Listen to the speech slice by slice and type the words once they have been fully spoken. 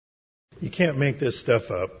You can't make this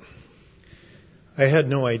stuff up. I had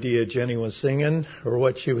no idea Jenny was singing or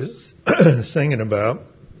what she was singing about.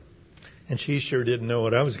 And she sure didn't know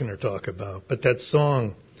what I was going to talk about. But that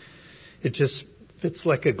song, it just fits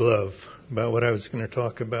like a glove about what I was going to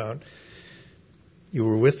talk about. You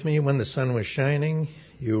were with me when the sun was shining.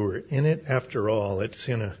 You were in it after all. It's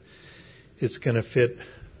gonna fit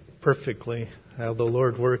perfectly. How the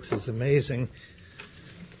Lord works is amazing.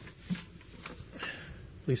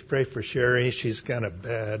 Please pray for Sherry. She's got a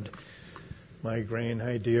bad migraine.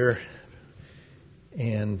 Hi, dear.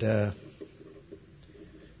 And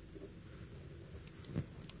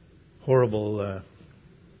horrible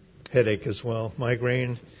headache as well.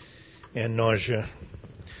 Migraine and nausea.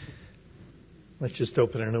 Let's just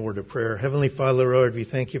open in a word of prayer. Heavenly Father, Lord, we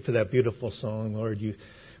thank you for that beautiful song, Lord.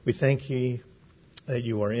 We thank you that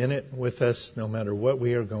you are in it with us no matter what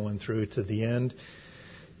we are going through to the end.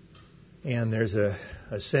 And there's a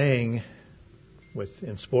saying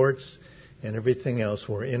in sports and everything else,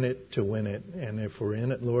 we're in it to win it. And if we're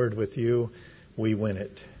in it, Lord, with you, we win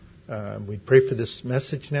it. We pray for this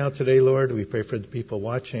message now today, Lord. We pray for the people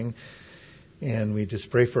watching. And we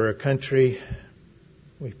just pray for our country.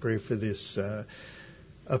 We pray for this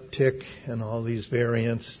uptick and all these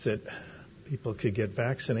variants that people could get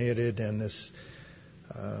vaccinated and this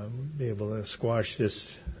be able to squash this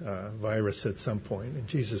virus at some point. In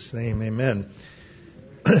Jesus' name, amen.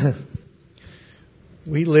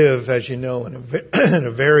 We live, as you know, in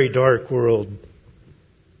a very dark world.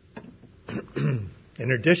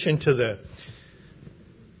 In addition to the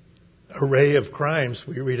array of crimes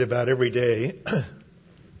we read about every day,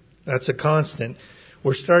 that's a constant.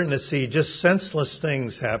 We're starting to see just senseless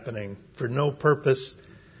things happening for no purpose.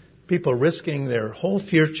 People risking their whole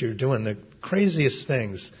future doing the craziest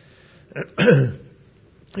things.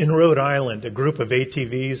 In Rhode Island, a group of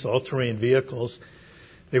ATVs, all-terrain vehicles,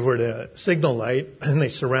 they were at a signal light and they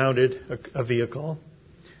surrounded a vehicle.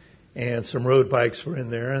 And some road bikes were in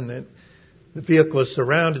there, and then the vehicle was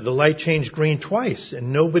surrounded. The light changed green twice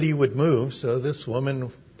and nobody would move. So this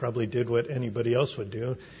woman probably did what anybody else would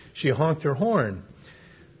do. She honked her horn.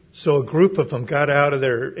 So a group of them got out of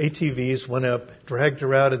their ATVs, went up, dragged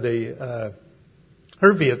her out of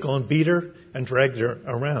her vehicle and beat her and dragged her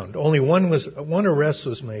around. Only one arrest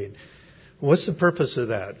was made. What's the purpose of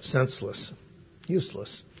that? Senseless.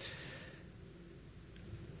 Useless.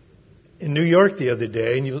 In New York the other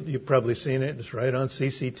day, and you've probably seen it, it's right on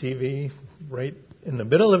CCTV, right in the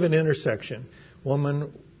middle of an intersection.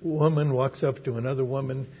 Woman walks up to another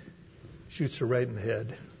woman, shoots her right in the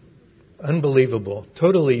head. Unbelievable.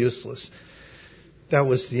 Totally useless. That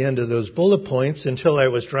was the end of those bullet points until I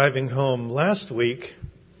was driving home last week,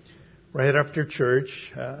 right after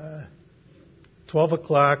church, 12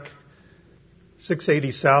 o'clock,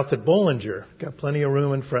 680 South at Bollinger. Got plenty of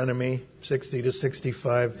room in front of me, 60 to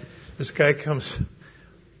 65. This guy comes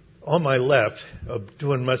on my left,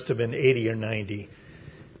 must have been 80 or 90.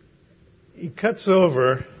 He cuts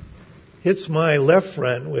over, hits my left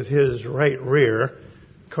front with his right rear.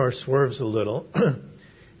 Car swerves a little. And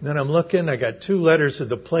then I'm looking, I got 2 letters of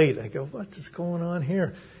the plate. I go, what is going on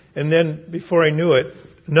here? And then before I knew it,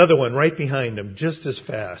 another one right behind him, just as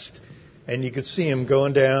fast. And you could see him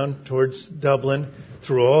going down towards Dublin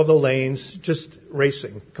through all the lanes, just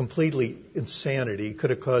racing. Completely insanity.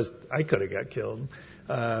 I could have got killed.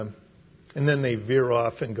 And then they veer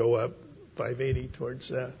off and go up 580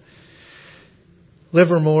 towards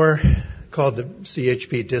Livermore. Called the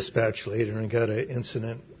CHP dispatch later and got an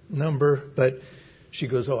incident number. But she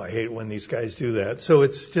goes, I hate when these guys do that. So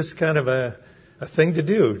it's just kind of a thing to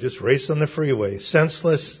do. Just race on the freeway.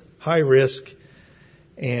 Senseless, high risk,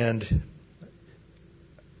 and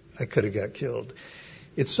I could have got killed.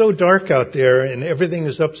 It's so dark out there and everything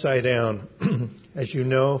is upside down. As you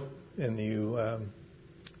know, and you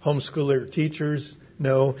homeschooler teachers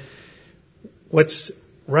know, what's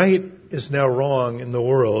right is now wrong in the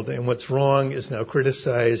world, and what's wrong is now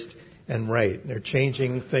criticized and right. They're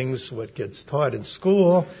changing things, what gets taught in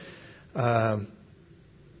school. They're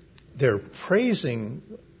praising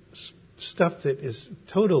stuff that is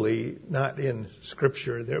totally not in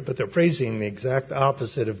Scripture there, but they're praising the exact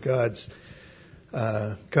opposite of God's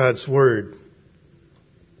Word.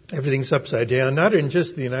 Everything's upside down, not in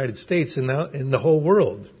just the United States, in the whole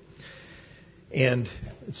world. And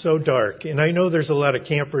it's so dark. And I know there's a lot of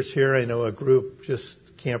campers here. I know a group just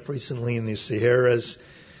camped recently in the Sierras.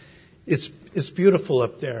 It's beautiful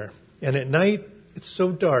up there. And at night, it's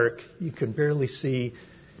so dark, you can barely see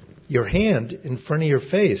your hand in front of your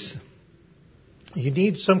face. You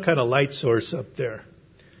need some kind of light source up there.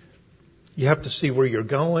 You have to see where you're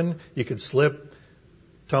going. You could slip,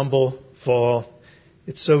 tumble, fall.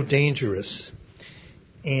 It's so dangerous.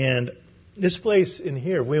 And this place in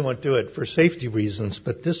here, we won't do it for safety reasons,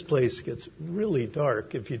 but this place gets really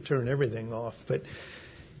dark if you turn everything off. But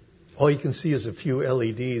all you can see is a few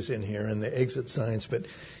LEDs in here and the exit signs. But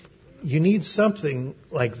you need something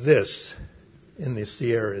like this in the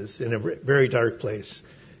Sierras, in a very dark place.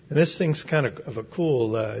 And this thing's kind of a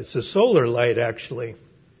cool, it's a solar light actually.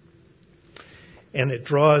 And it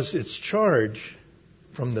draws its charge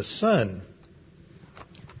from the sun.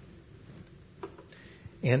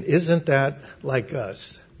 And isn't that like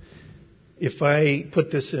us? If I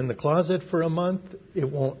put this in the closet for a month,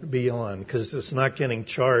 it won't be on because it's not getting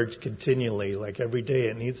charged continually. Like every day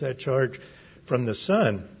it needs that charge from the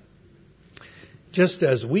sun. Just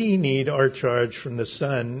as we need our charge from the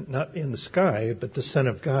sun, not in the sky, but the Son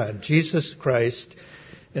of God, Jesus Christ,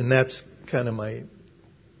 and that's kind of my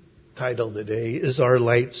title today, is our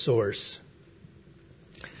light source.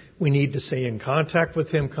 We need to stay in contact with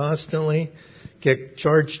Him constantly, get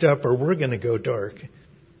charged up, or we're going to go dark.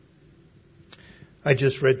 I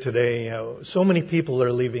just read today how so many people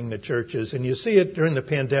are leaving the churches, and you see it during the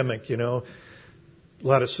pandemic, you know. A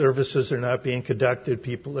lot of services are not being conducted.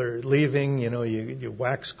 People are leaving. You know, you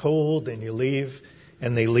wax cold and you leave,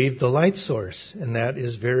 and they leave the light source. And that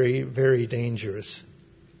is very, very dangerous.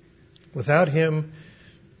 Without Him,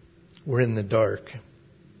 we're in the dark.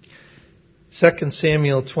 2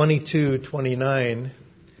 Samuel 22:29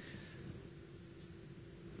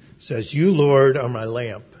 says, "You, Lord, are my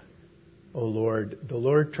lamp, O Lord. The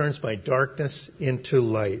Lord turns my darkness into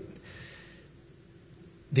light."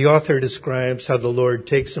 The author describes how the Lord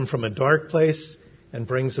takes them from a dark place and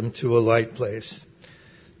brings them to a light place.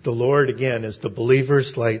 The Lord, again, is the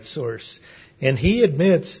believer's light source. And he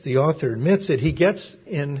admits, the author admits that he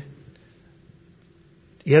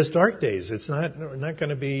has dark days. We're not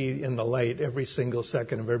going to be in the light every single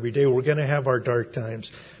second of every day. We're going to have our dark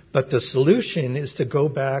times. But the solution is to go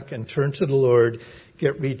back and turn to the Lord,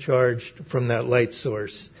 get recharged from that light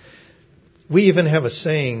source. We even have a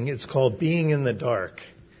saying, it's called being in the dark.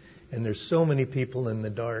 And there's so many people in the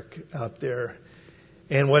dark out there.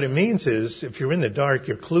 And what it means is, if you're in the dark,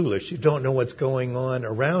 you're clueless. You don't know what's going on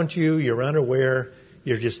around you. You're unaware.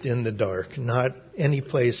 You're just in the dark. Not any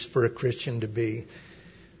place for a Christian to be.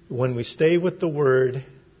 When we stay with the Word,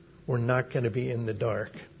 we're not going to be in the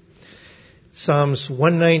dark. Psalms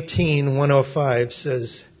 119:105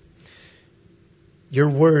 says, "Your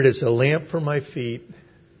Word is a lamp for my feet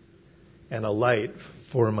and a light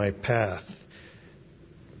for my path."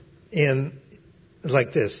 And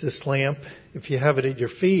like this lamp, if you have it at your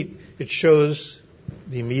feet, it shows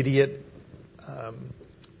the immediate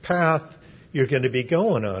path you're going to be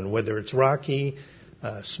going on, whether it's rocky,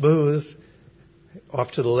 smooth,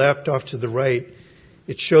 off to the left, off to the right.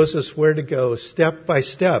 It shows us where to go step by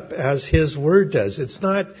step, as His Word does. It's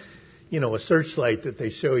not, a searchlight that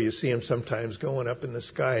they show. You see them sometimes going up in the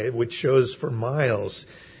sky, which shows for miles.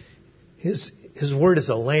 His Word is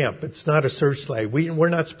a lamp. It's not a searchlight. We're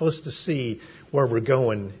not supposed to see where we're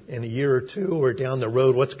going in a year or two or down the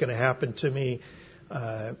road, what's going to happen to me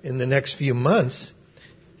in the next few months.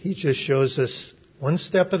 He just shows us one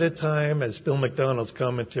step at a time, as Bill McDonald's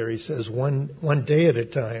commentary says, one day at a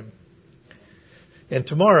time. And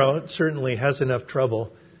tomorrow certainly has enough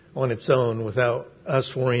trouble on its own without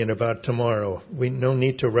us worrying about tomorrow. We no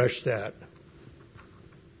need to rush that.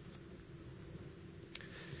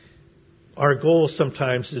 Our goal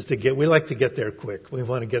sometimes is we like to get there quick. We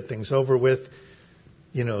want to get things over with,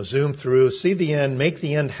 zoom through, see the end, make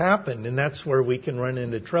the end happen. And that's where we can run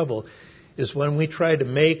into trouble, is when we try to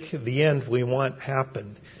make the end we want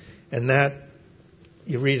happen. And that,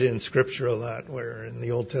 you read it in Scripture a lot, where in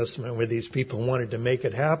the Old Testament, where these people wanted to make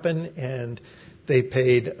it happen and they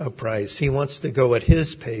paid a price. He wants to go at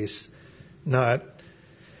His pace, not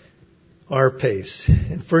our pace.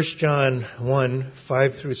 In 1 John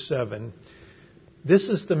 1:5-7, "This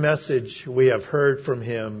is the message we have heard from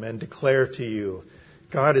Him and declare to you.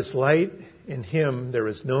 God is light. In Him there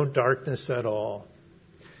is no darkness at all.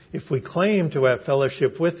 If we claim to have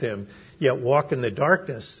fellowship with Him, yet walk in the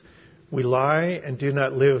darkness, we lie and do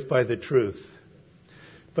not live by the truth.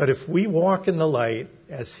 But if we walk in the light,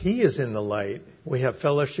 as He is in the light, we have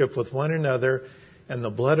fellowship with one another, and the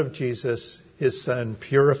blood of Jesus, His Son,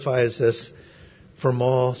 purifies us from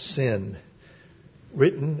all sin."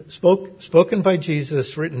 Spoken by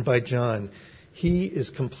Jesus, written by John. He is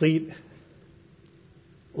complete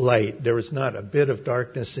light. There is not a bit of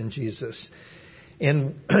darkness in Jesus.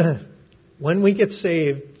 And when we get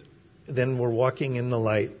saved, then we're walking in the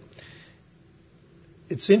light.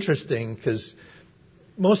 It's interesting because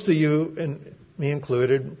most of you, and me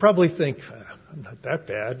included, probably think, I'm not that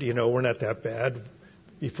bad. We're not that bad.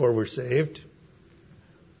 before we're saved.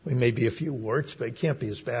 We may be a few warts, but it can't be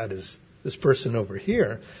as bad as this person over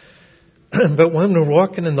here. But when we're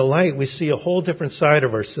walking in the light, we see a whole different side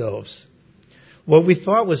of ourselves. What we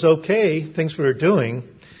thought was okay, things we were doing,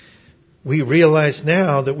 we realize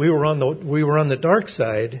now that we were on the dark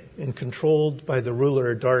side and controlled by the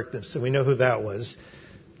ruler of darkness. And we know who that was.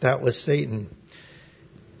 That was Satan.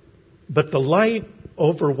 But the light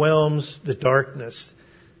overwhelms the darkness.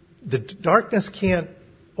 The darkness can't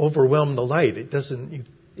overwhelm the light.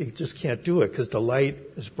 It just can't do it because the light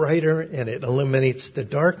is brighter and it eliminates the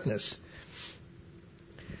darkness.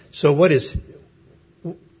 So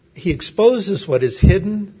he exposes what is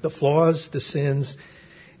hidden, the flaws, the sins,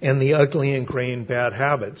 and the ugly ingrained bad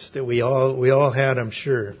habits that we all had, I'm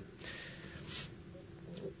sure.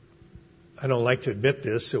 I don't like to admit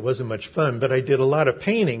this, it wasn't much fun, but I did a lot of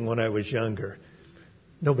painting when I was younger.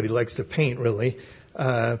 Nobody likes to paint, really.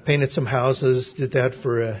 Painted some houses, did that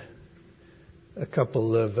for a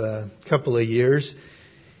couple of years.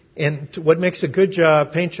 And what makes a good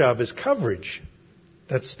paint job is coverage.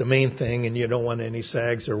 That's the main thing, and you don't want any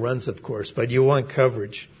sags or runs, of course, but you want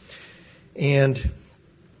coverage. And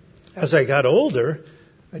as I got older,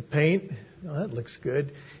 I'd paint. Oh, that looks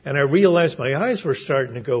good. And I realized my eyes were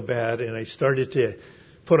starting to go bad, and I started to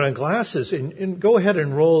put on glasses and go ahead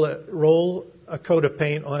and roll a coat of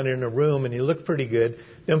paint on in a room, and you look pretty good.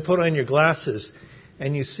 Then put on your glasses,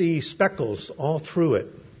 and you see speckles all through it.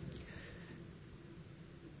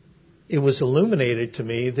 It was illuminated to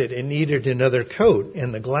me that it needed another coat,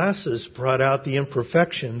 and the glasses brought out the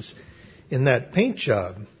imperfections in that paint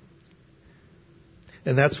job.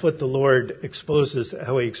 And that's what the Lord exposes,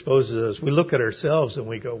 how He exposes us. We look at ourselves and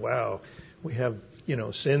we go, wow, we have,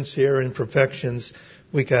 sins here, imperfections.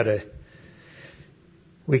 We gotta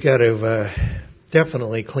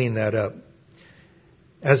definitely clean that up.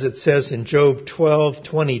 As it says in Job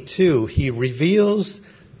 12:22, He reveals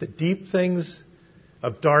the deep things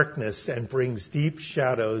of darkness and brings deep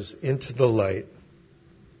shadows into the light.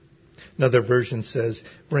 Another version says,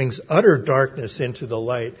 brings utter darkness into the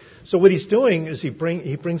light. So what He's doing is He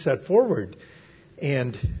brings that forward.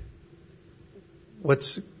 And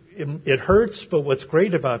it hurts, but what's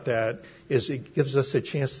great about that is it gives us a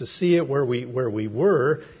chance to see it where we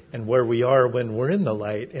were and where we are when we're in the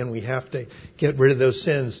light. And we have to get rid of those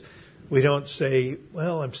sins. We don't say,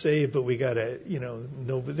 well, I'm saved, but we got to,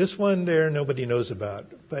 know this one there nobody knows about.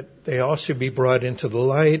 But they all should be brought into the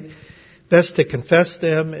light. Best to confess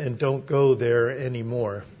them and don't go there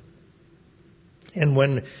anymore. And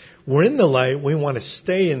when we're in the light, we want to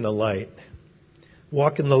stay in the light.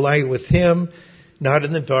 Walk in the light with Him, not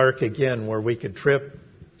in the dark, again, where we could trip,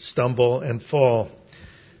 stumble, and fall.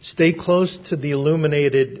 Stay close to the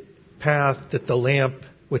illuminated path that the lamp,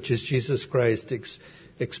 which is Jesus Christ,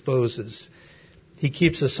 exposes. He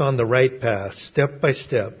keeps us on the right path, step by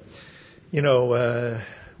step.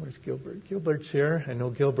 Where's Gilbert? Gilbert's here. I know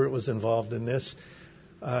Gilbert was involved in this.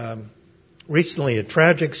 Recently, a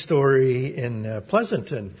tragic story in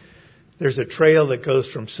Pleasanton. There's a trail that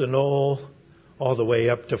goes from Sunol all the way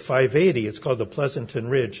up to 580. It's called the Pleasanton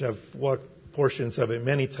Ridge. I've walked portions of it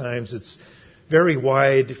many times. It's very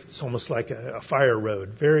wide. It's almost like a fire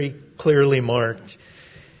road, very clearly marked.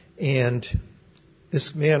 And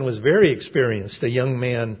this man was very experienced, a young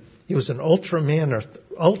man. He was an ultra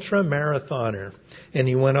marathoner, and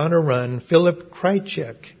he went on a run. Philip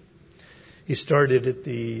Krychek. He started at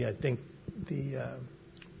the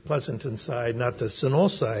Pleasanton side, not the Sunol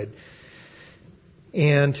side.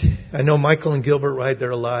 And I know Michael and Gilbert ride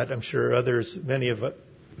there a lot. I'm sure many of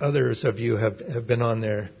you have been on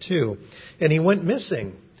there too. And he went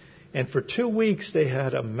missing. And for 2 weeks they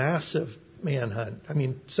had a massive manhunt. I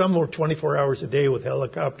mean, some were 24 hours a day with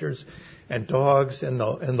helicopters and dogs and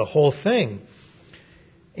the whole thing.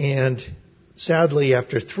 And sadly,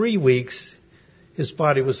 after 3 weeks, his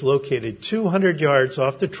body was located 200 yards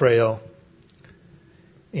off the trail,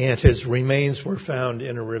 and his remains were found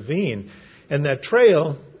in a ravine. And that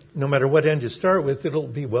trail, no matter what end you start with, it'll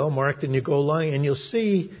be well marked, and you go along, and you'll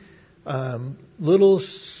see little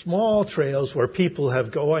small trails where people have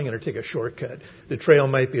I'm going to take a shortcut. The trail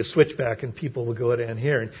might be a switchback, and people will go down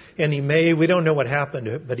here. And we don't know what happened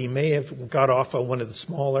to it, but he may have got off of one of the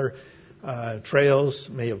smaller trails,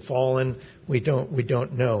 may have fallen. We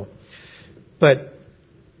don't know. But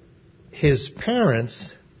his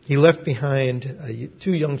parents, he left behind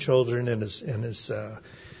 2 young children and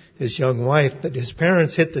his young wife, but his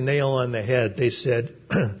parents hit the nail on the head. They said,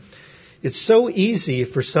 it's so easy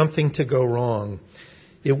for something to go wrong.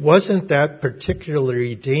 It wasn't that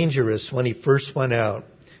particularly dangerous when he first went out.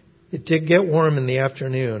 It did get warm in the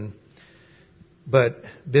afternoon, But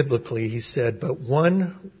biblically, he said, but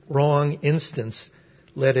one wrong instance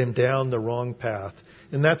led him down the wrong path.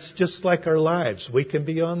 And that's just like our lives. We can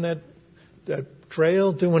be on that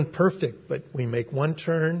trail doing perfect, but we make one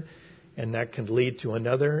turn and that can lead to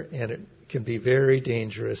another, and it can be very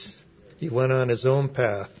dangerous. He went on his own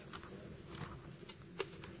path.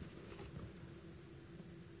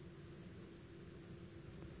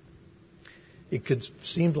 It could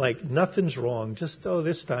seem like nothing's wrong, just,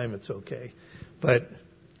 this time it's okay. But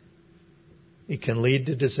it can lead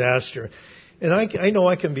to disaster. And I know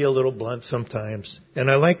I can be a little blunt sometimes. And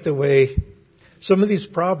I like the way some of these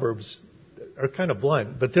proverbs are kind of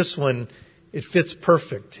blunt, but this one, it fits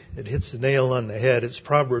perfect. It hits the nail on the head. It's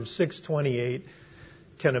Proverbs 6:28.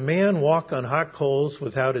 Can a man walk on hot coals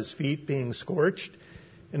without his feet being scorched?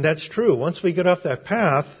 And that's true. Once we get off that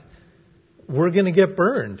path, we're going to get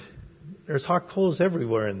burned. There's hot coals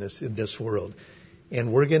everywhere in this world.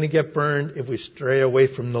 And we're going to get burned if we stray away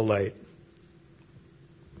from the light.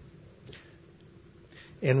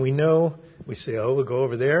 And we know, we say, we'll go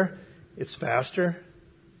over there. It's faster,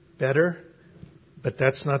 better, but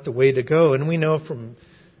that's not the way to go. And we know from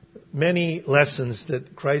many lessons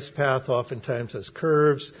that Christ's path oftentimes has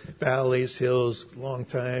curves, valleys, hills, long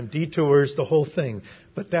time, detours, the whole thing.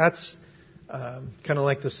 But that's kind of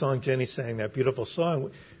like the song Jenny sang, that beautiful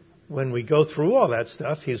song. When we go through all that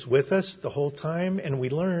stuff, He's with us the whole time, and we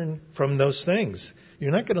learn from those things.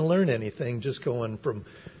 You're not going to learn anything just going from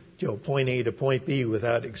point A to point B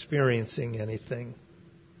without experiencing anything.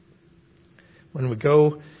 When we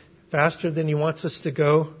go faster than He wants us to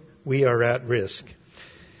go, we are at risk.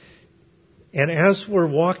 And as we're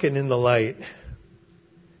walking in the light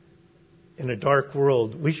in a dark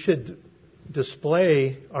world, we should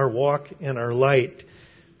display our walk and our light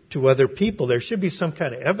to other people. There should be some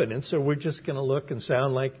kind of evidence, or we're just going to look and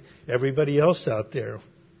sound like everybody else out there.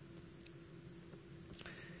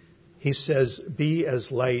 He says, be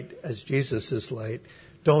as light as Jesus is light.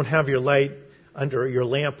 Don't have your lamp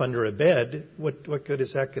under a bed. What good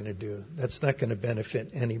is that going to do? That's not going to benefit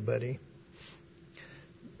anybody.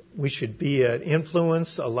 We should be an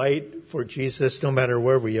influence, a light for Jesus, no matter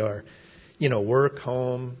where we are. Work,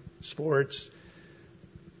 home, sports,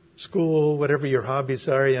 school, whatever your hobbies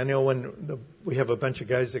are. I know when we have a bunch of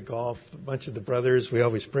guys that golf, a bunch of the brothers, we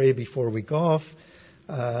always pray before we golf.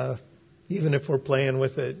 Even if we're playing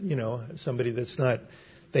with somebody that's not,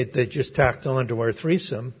 they just tacked on to our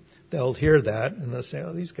threesome, they'll hear that and they'll say,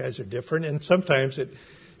 these guys are different. And sometimes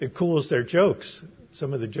it cools their jokes.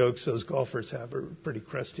 Some of the jokes those golfers have are pretty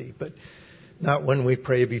crusty, but not when we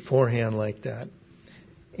pray beforehand like that.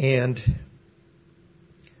 And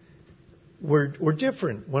we're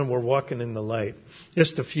different when we're walking in the light.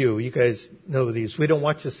 Just a few. You guys know these. We don't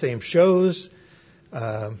watch the same shows.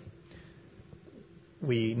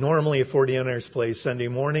 We normally at 49ers play Sunday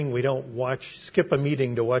morning. We don't skip a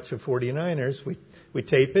meeting to watch the 49ers. We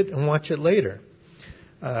tape it and watch it later.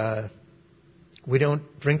 We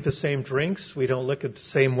don't drink the same drinks. We don't look at the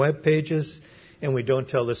same web pages, and we don't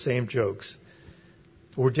tell the same jokes.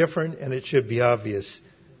 We're different, and it should be obvious.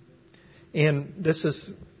 And this is,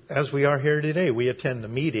 as we are here today, we attend the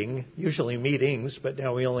meeting, usually meetings, but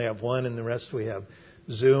now we only have one, and the rest we have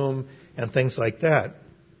Zoom and things like that.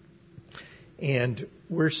 And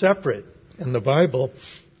we're separate, and the Bible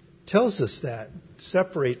tells us that.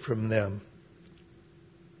 Separate from them.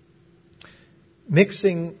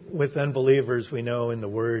 Mixing with unbelievers, we know in the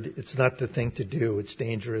Word, it's not the thing to do. It's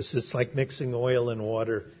dangerous. It's like mixing oil and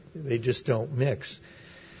water. They just don't mix.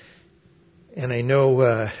 And I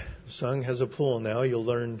know Sung has a pool now. You'll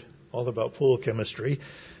learn all about pool chemistry.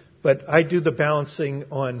 But I do the balancing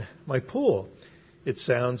on my pool. It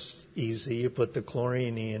sounds easy. You put the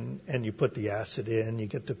chlorine in and you put the acid in. You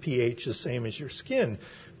get the pH the same as your skin.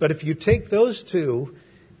 But if you take those two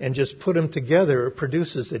and just put them together, it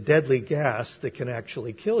produces a deadly gas that can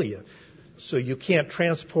actually kill you. So you can't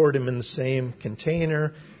transport them in the same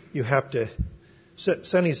container. You have to...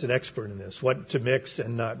 Sonny's an expert in this, what to mix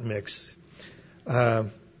and not mix.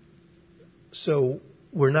 So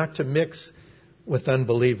we're not to mix with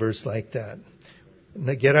unbelievers like that.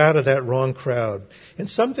 Get out of that wrong crowd. And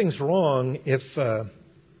something's wrong if a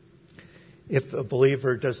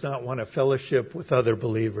believer does not want to fellowship with other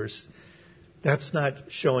believers. That's not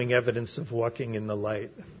showing evidence of walking in the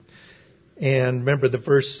light. And remember, the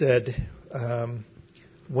verse said, first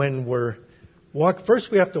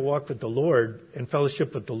we have to walk with the Lord and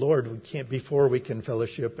fellowship with the Lord. Before we can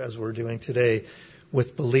fellowship, as we're doing today,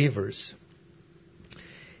 with believers.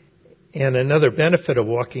 And another benefit of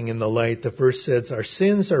walking in the light, the verse says, our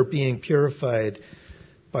sins are being purified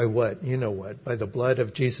by what? By the blood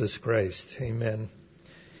of Jesus Christ. Amen.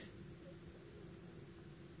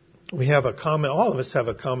 we have all of us have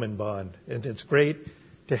a common bond, and it's great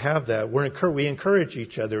to have that. We encourage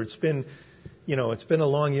each other. It's been a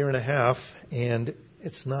long year and a half, and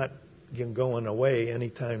it's not going away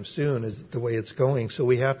anytime soon is the way it's going. So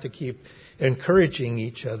we have to keep encouraging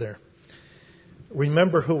each other.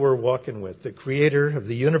 Remember who we're walking with, the Creator of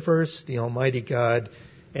the universe, the Almighty God,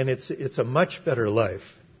 and it's a much better life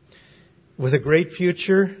with a great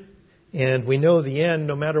future. And we know the end,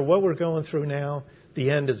 no matter what we're going through now, the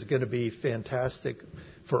end is going to be fantastic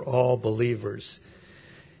for all believers.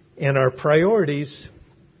 And our priorities,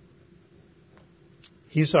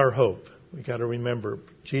 He's our hope. We got to remember,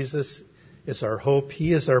 Jesus is our hope.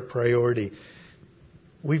 He is our priority.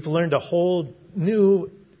 We've learned a whole new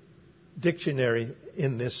dictionary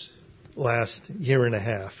in this last year and a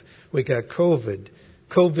half. We got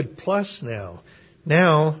COVID plus now.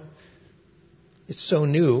 Now, it's so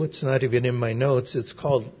new, it's not even in my notes. It's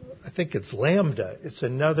called, I think it's Lambda. It's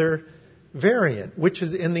another variant,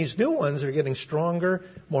 and these new ones are getting stronger,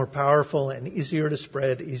 more powerful, and easier to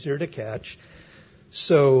spread, easier to catch.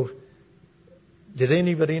 So, did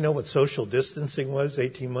anybody know what social distancing was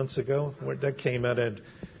 18 months ago? That came out of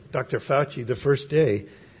Dr. Fauci the first day.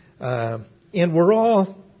 And we're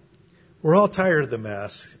all tired of the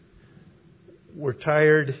masks. We're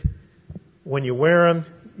tired when you wear them.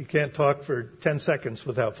 You can't talk for 10 seconds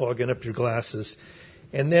without fogging up your glasses.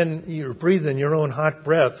 And then you're breathing your own hot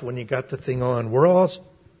breath when you got the thing on. We're all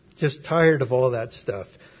just tired of all that stuff.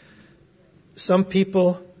 Some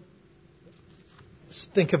people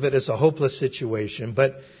think of it as a hopeless situation,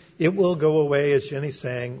 but it will go away, as Jenny's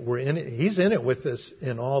saying. We're in it. He's in it with us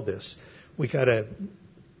in all this. We got to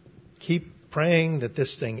keep praying that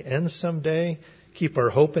this thing ends someday. Keep our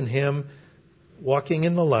hope in Him, walking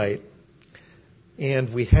in the light.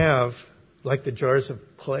 And we have, like the jars of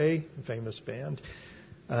clay, famous band,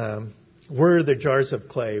 we're the jars of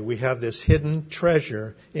clay. We have this hidden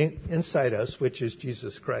treasure inside us, which is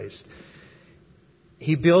Jesus Christ.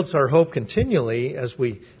 He builds our hope continually as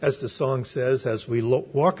the song says, as we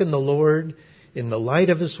walk in the Lord, in the light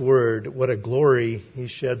of His Word, what a glory He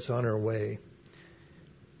sheds on our way.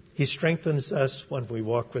 He strengthens us when we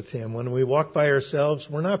walk with Him. When we walk by ourselves,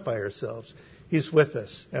 we're not by ourselves. He's with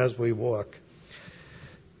us as we walk.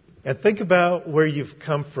 And think about where you've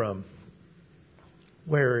come from,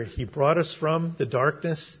 where He brought us from the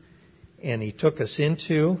darkness and He took us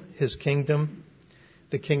into His kingdom,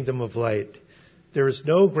 the kingdom of light. There is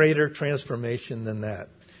no greater transformation than that.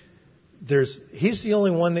 He's the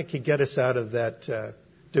only one that can get us out of that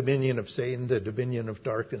dominion of Satan, the dominion of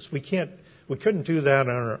darkness. We couldn't do that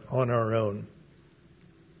on our own.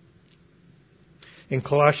 In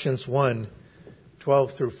Colossians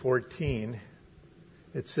 1:12 through 14,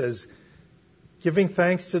 it says, giving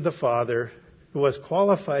thanks to the Father who has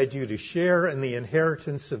qualified you to share in the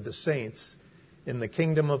inheritance of the saints in the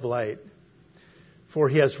kingdom of light. For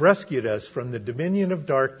He has rescued us from the dominion of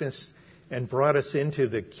darkness and brought us into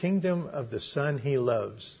the kingdom of the Son He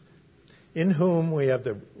loves, in whom we have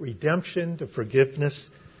the redemption, the forgiveness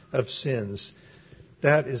of sins.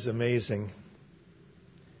 That is amazing.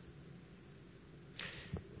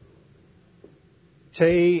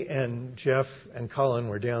 Tay and Jeff and Colin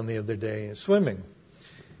were down the other day swimming.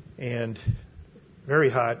 And very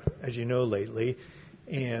hot, as you know, lately.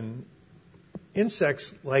 And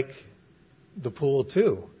insects like the pool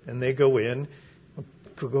too. And they go in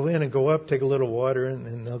and go up, take a little water, and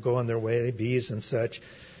then they'll go on their way, bees and such.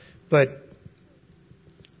 But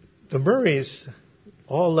the Murrays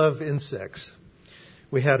all love insects.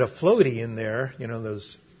 We had a floaty in there,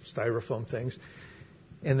 those styrofoam things,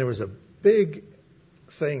 and there was a big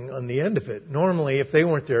thing on the end of it. Normally, if they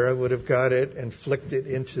weren't there, I would have got it and flicked it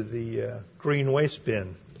into the green waste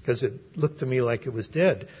bin because it looked to me like it was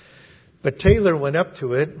dead. But Taylor went up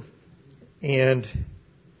to it, and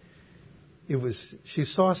she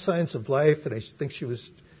saw signs of life, and I think she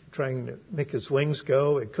was trying to make his wings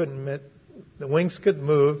go. The wings couldn't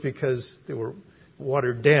move because they were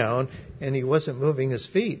watered down, and he wasn't moving his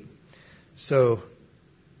feet. So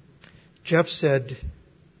Jeff said,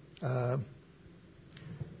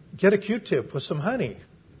 get a Q-tip with some honey.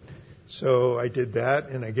 So I did that,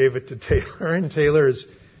 and I gave it to Taylor, and Taylor is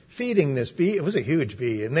feeding this bee. It was a huge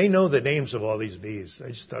bee, and they know the names of all these bees. I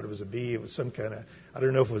just thought it was a bee. It was some kind of, I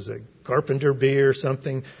don't know if it was a carpenter bee or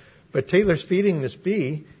something, but Taylor's feeding this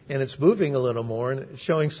bee, and it's moving a little more, and it's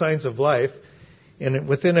showing signs of life, and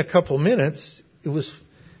within a couple minutes,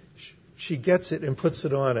 she gets it and puts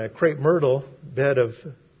it on a crepe myrtle bed of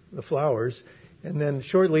the flowers, and then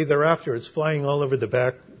shortly thereafter, it's flying all over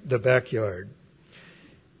the backyard.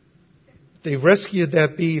 They rescued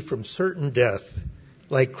that bee from certain death,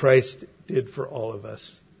 like Christ did for all of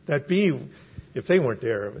us. That bee, if they weren't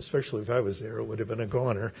there, especially if I was there, it would have been a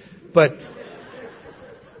goner.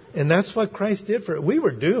 And that's what Christ did for it. We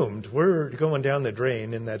were doomed. We're going down the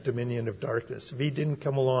drain in that dominion of darkness. If he didn't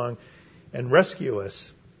come along and rescue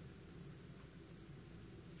us.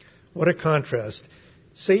 What a contrast.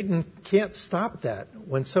 Satan can't stop that.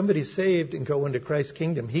 When somebody's saved and go into Christ's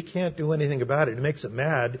kingdom, he can't do anything about it. It makes him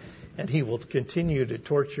mad, and he will continue to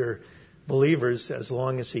torture believers as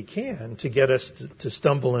long as he can to get us to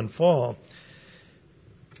stumble and fall.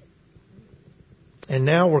 And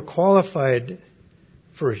now we're qualified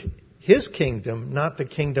for his kingdom, not the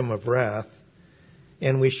kingdom of wrath,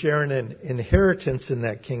 and we share an inheritance in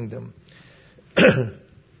that kingdom.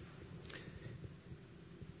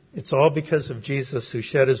 It's all because of Jesus who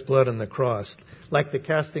shed his blood on the cross. Like the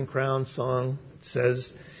Casting Crowns song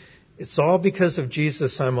says, it's all because of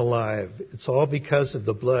Jesus I'm alive. It's all because of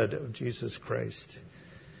the blood of Jesus Christ.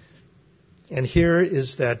 And here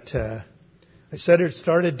is that, I said it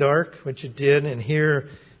started dark, which it did, and here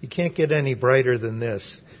you can't get any brighter than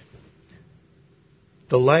this.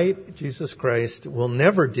 The light, Jesus Christ, will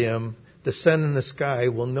never dim. The sun in the sky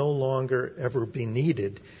will no longer ever be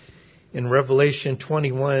needed. In Revelation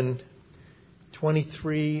 21,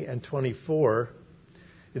 23, and 24,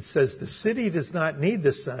 it says, the city does not need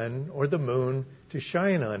the sun or the moon to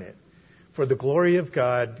shine on it, for the glory of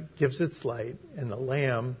God gives its light, and the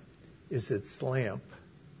Lamb is its lamp.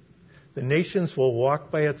 The nations will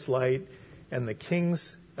walk by its light, and the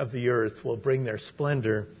kings of the earth will bring their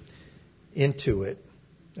splendor into it.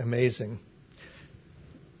 Amazing.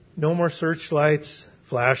 No more searchlights,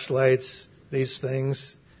 flashlights, these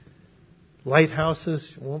things.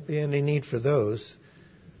 Lighthouses, won't be any need for those.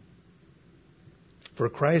 For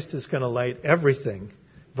Christ is going to light everything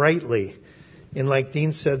brightly. And like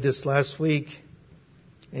Dean said this last week,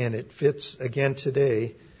 and it fits again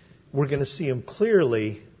today, we're going to see him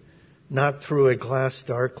clearly, not through a glass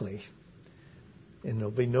darkly. And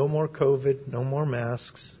there'll be no more COVID, no more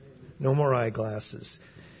masks, no more eyeglasses.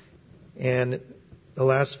 And the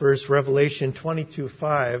last verse, Revelation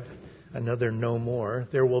 22:5, another no more.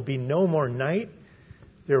 There will be no more night.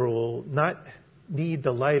 There will not need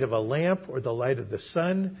the light of a lamp or the light of the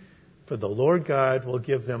sun, for the Lord God will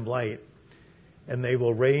give them light, and they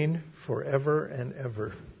will reign forever and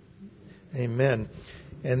ever. Amen.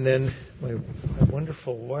 And then my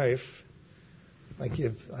wonderful wife,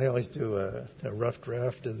 I always do a rough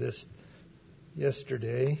draft of this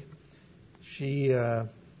yesterday. She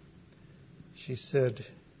said,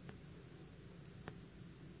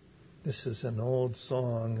 this is an old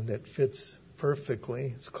song that fits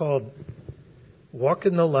perfectly. It's called Walk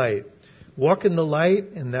in the Light. Walk in the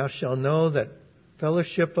light, and thou shalt know that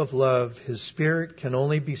fellowship of love his Spirit can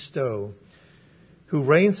only bestow. Who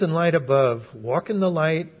reigns in light above, walk in the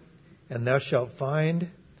light, and thou shalt find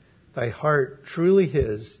thy heart truly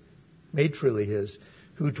his, made truly his,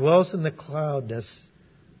 who dwells in the cloudness,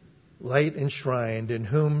 light enshrined, in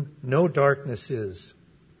whom no darkness is.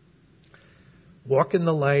 Walk in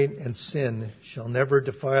the light, and sin shall never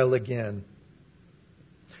defile again.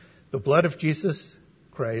 The blood of Jesus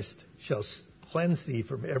Christ shall cleanse thee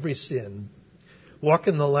from every sin. Walk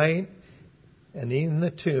in the light, and in the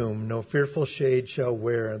tomb no fearful shade shall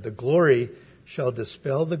wear. The glory shall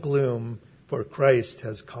dispel the gloom, for Christ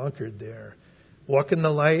has conquered there. Walk in the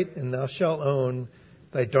light, and thou shalt own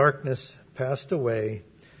thy darkness passed away,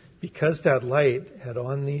 because that light had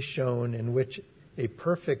on thee shone, in which a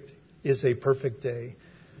perfect day.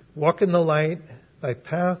 Walk in the light, thy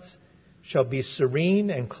paths shall be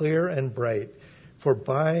serene and clear and bright, for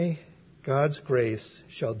by God's grace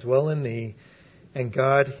shall dwell in thee, and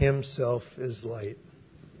God himself is light.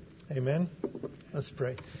 Amen? Let's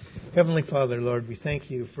pray. Heavenly Father, Lord, we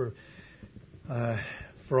thank you for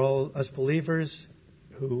all us believers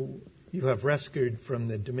who you have rescued from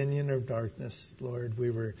the dominion of darkness. Lord,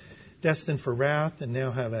 we were destined for wrath and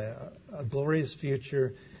now have a glorious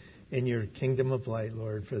future in your kingdom of light,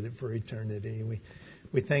 Lord, for eternity.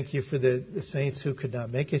 We thank you for the saints who could not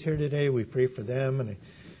make it here today. We pray for them, and I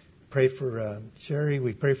pray for Sherry.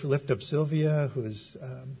 We pray for Lift Up Sylvia, who is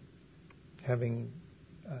having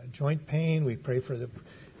joint pain. We pray for the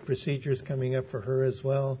procedures coming up for her as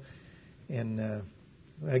well. And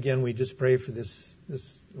again, we just pray for this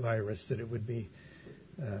virus, that it would be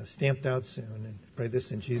stamped out soon. And pray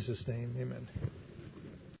this in Jesus' name. Amen.